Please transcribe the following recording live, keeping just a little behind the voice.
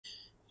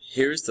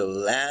Here's the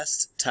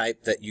last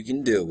type that you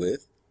can deal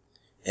with.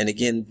 And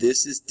again,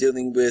 this is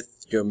dealing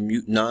with your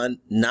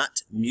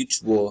not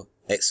mutual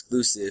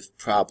exclusive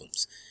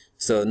problems.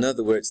 So in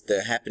other words,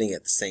 they're happening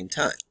at the same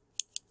time.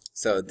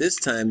 So this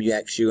time you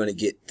actually are going to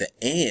get the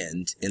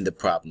and in the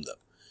problem though.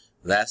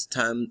 The last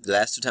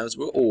two times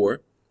were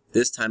or.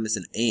 This time it's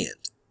an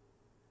and.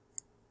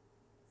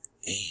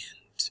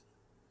 And.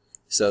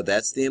 So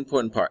that's the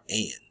important part,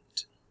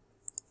 and.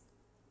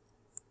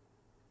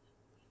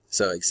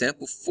 So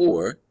example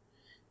 4,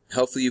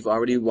 hopefully you've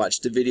already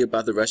watched the video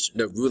about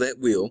the roulette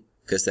wheel,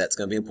 because that's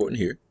going to be important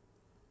here.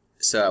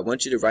 So I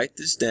want you to write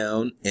this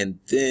down, and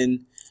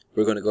then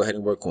we're going to go ahead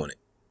and work on it.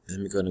 Let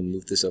me go ahead and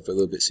move this up a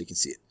little bit so you can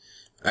see it.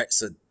 All right,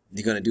 so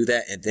you're going to do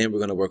that, and then we're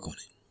going to work on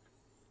it.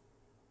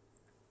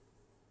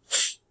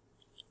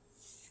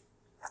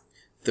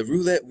 The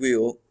roulette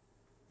wheel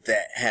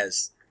the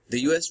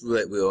US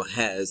roulette wheel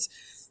has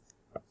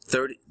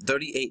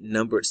 38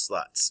 numbered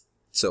slots.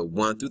 So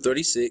 1 through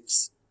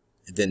 36,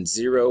 and then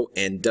 0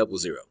 and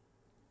 00.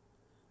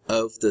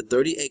 Of the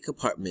 38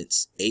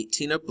 compartments,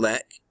 18 are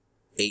black,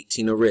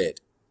 18 are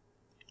red,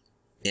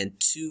 and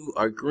 2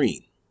 are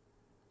green.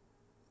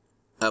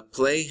 A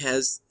play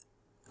has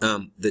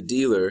the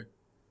dealer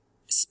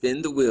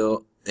spin the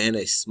wheel and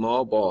a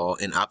small ball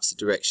in opposite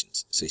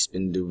directions. So you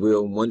spin the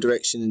wheel in one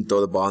direction and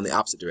throw the ball in the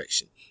opposite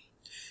direction.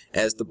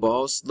 As the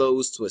ball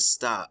slows to a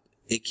stop,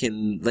 it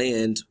can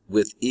land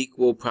with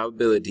equal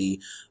probability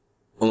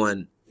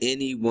on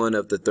any one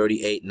of the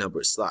 38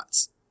 numbered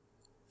slots.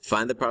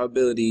 Find the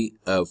probability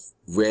of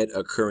red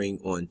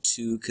occurring on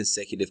 2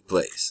 consecutive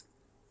plays.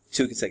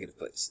 2 consecutive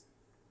plays.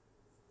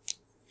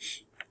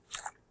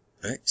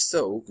 All right,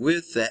 so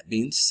with that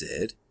being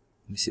said,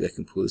 let me see if I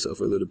can pull this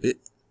over a little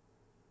bit.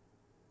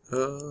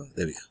 There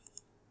we go.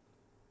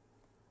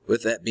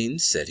 With that being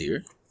said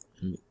here,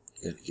 I'm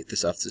going to get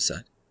this off to the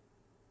side.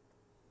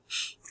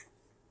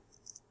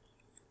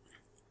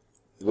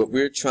 What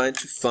we're trying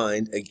to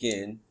find,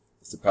 again,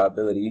 is the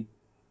probability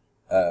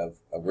of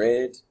a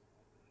red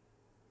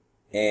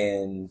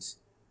and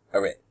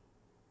a red.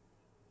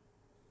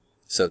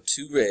 So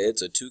 2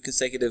 reds, or 2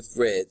 consecutive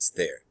reds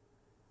there.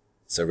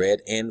 So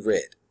red and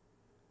red.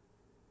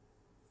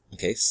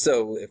 Okay,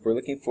 so if we're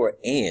looking for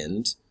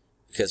and,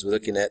 because we're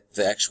looking at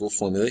the actual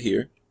formula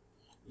here,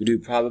 we do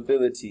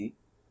probability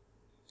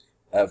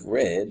of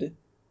red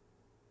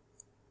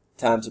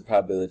times the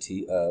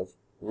probability of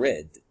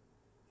red.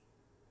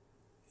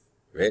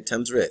 Red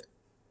times red.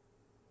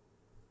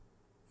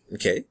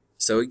 Okay,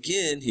 so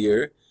again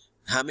here,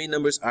 how many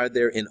numbers are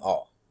there in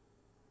all?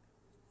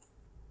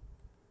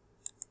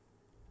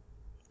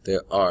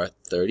 There are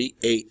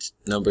 38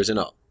 numbers in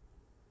all.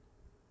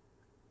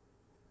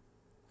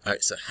 All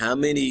right, so how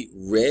many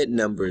red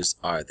numbers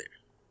are there?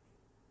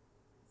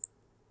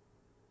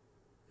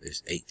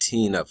 There's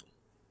 18 of them.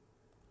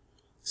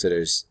 So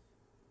there's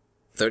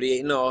 38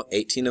 in all,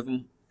 18 of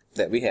them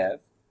that we have.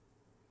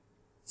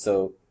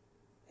 So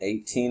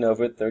 18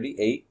 over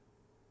 38.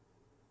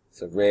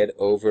 So red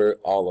over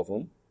all of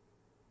them.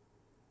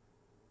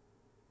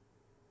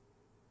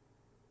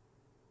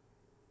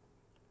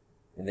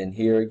 And then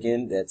here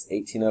again, that's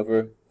 18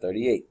 over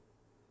 38.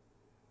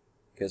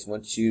 Because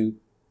once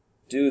you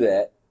do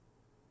that,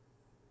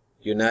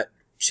 you're not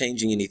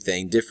changing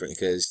anything different,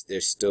 because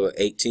there's still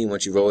 18.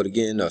 Once you roll it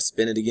again or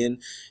spin it again,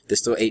 there's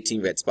still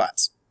 18 red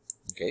spots.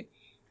 Okay,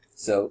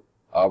 so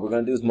all we're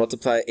going to do is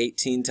multiply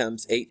 18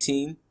 times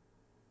 18,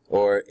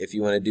 or if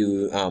you want to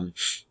do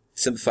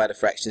simplify the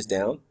fractions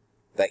down,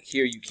 like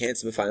here you can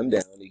simplify them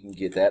down, you can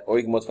get that, or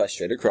you can multiply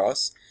straight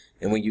across.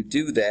 And when you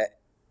do that,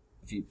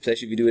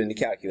 especially if you do it in the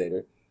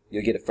calculator,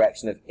 you'll get a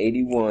fraction of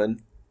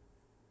 81.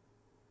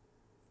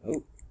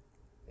 Oh,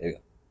 there you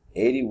go.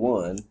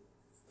 81.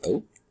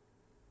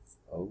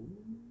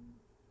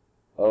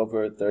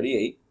 Over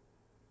 38.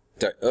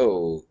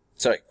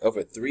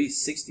 Over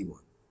 361.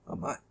 Oh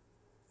my.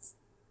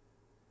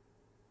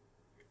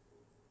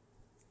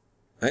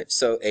 Alright,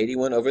 so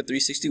 81 over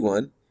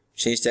 361.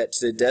 Change that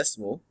to the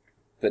decimal.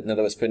 But in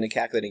other words, put in the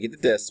calculator and get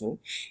the decimal.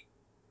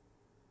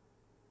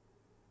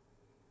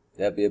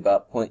 That'd be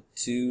about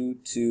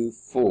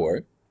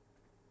 0.224.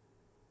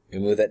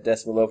 And move that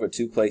decimal over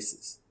 2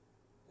 places.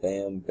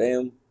 Bam,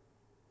 bam.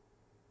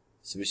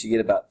 So we should get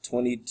about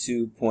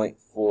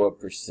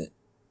 22.4%.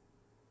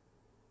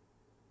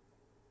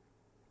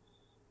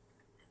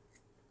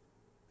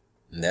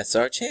 And that's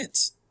our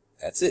chance.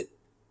 That's it.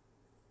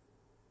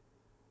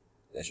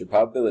 That's your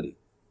probability.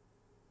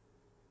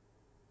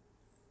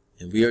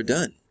 And we are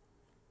done.